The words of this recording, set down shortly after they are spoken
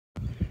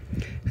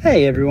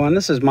Hey everyone,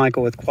 this is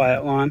Michael with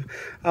Quiet Lawn.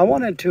 I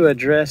wanted to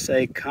address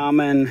a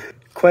common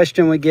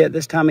question we get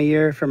this time of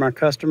year from our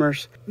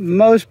customers.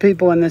 Most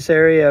people in this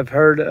area have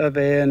heard of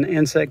an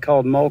insect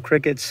called mole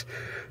crickets.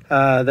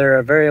 They're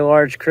a very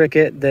large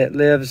cricket that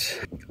lives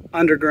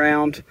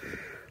underground.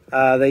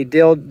 They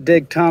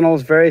dig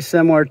tunnels very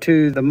similar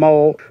to the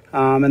mole,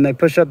 and they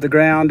push up the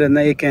ground, and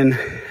they can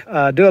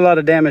do a lot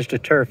of damage to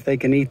turf. They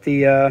can eat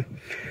the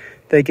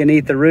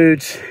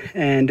roots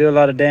and do a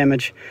lot of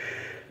damage.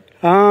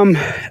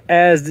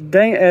 As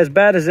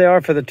bad as they are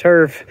for the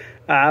turf,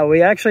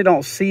 we actually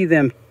don't see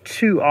them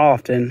too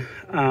often.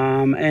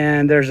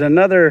 And there's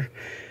another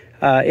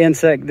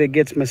insect that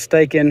gets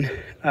mistaken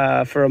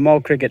for a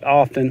mole cricket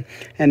often,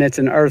 and it's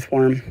an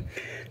earthworm.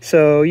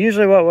 So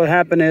usually what will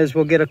happen is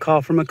we'll get a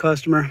call from a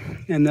customer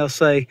and they'll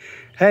say,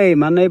 hey,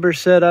 my neighbor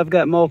said I've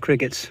got mole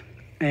crickets.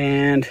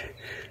 And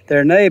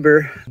their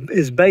neighbor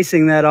is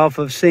basing that off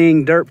of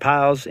seeing dirt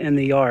piles in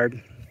the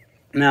yard.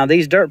 Now,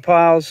 these dirt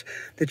piles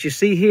that you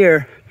see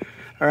here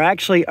are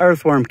actually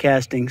earthworm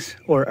castings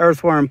or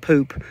earthworm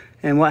poop.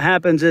 And what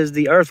happens is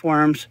the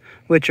earthworms,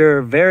 which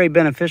are very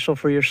beneficial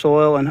for your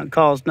soil and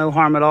cause no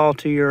harm at all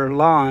to your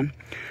lawn,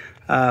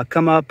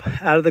 come up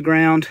out of the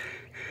ground.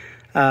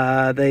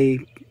 They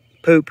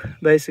poop,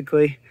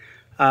 basically,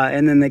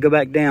 and then they go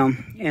back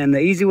down. And the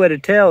easy way to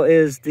tell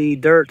is the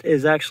dirt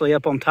is actually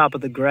up on top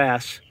of the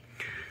grass.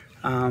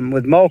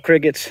 With mole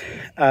crickets,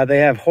 they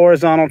have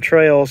horizontal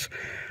trails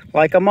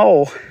like a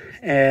mole,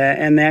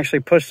 and they actually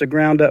push the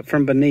ground up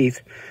from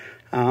beneath.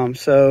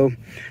 So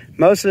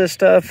most of this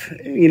stuff,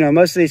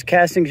 most of these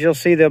castings you'll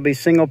see, there'll be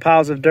single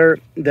piles of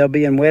dirt. They'll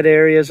be in wet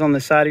areas on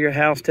the side of your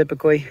house,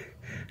 typically,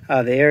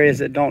 the areas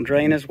that don't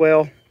drain as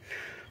well.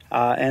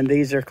 And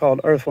these are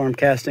called earthworm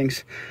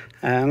castings.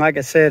 And like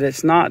I said,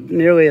 it's not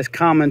nearly as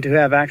common to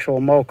have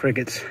actual mole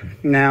crickets.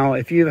 Now,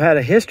 if you've had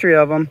a history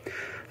of them,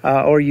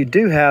 or you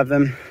do have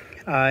them,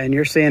 and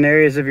you're seeing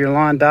areas of your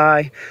lawn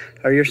die,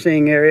 or you're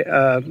seeing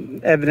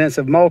evidence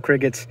of mole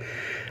crickets,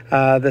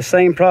 the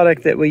same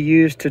product that we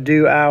use to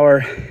do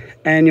our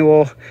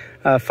annual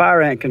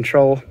fire ant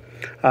control,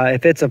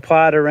 if it's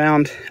applied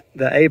around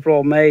the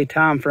April-May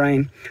time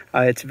frame,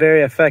 it's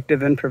very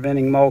effective in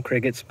preventing mole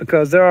crickets,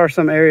 because there are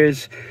some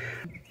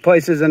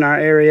places in our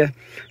area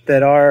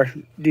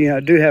that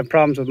do have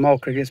problems with mole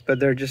crickets, but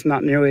they're just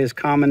not nearly as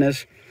common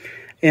as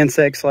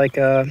insects like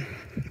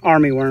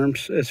army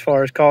worms as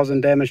far as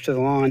causing damage to the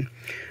lawn.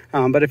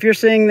 But if you're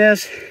seeing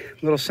this,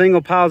 little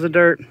single piles of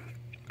dirt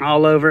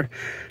all over,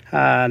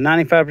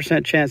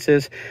 95%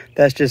 chances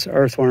that's just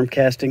earthworm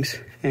castings,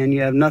 and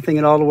you have nothing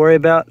at all to worry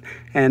about.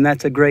 And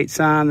that's a great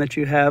sign that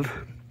you have,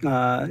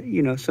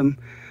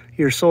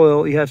 your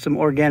soil, you have some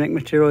organic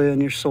material in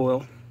your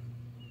soil.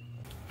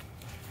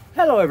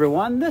 Hello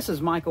everyone, this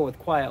is Michael with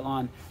Quiet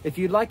Lawn. If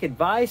you'd like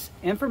advice,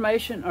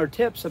 information, or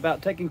tips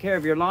about taking care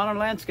of your lawn or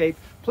landscape,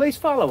 please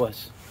follow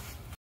us.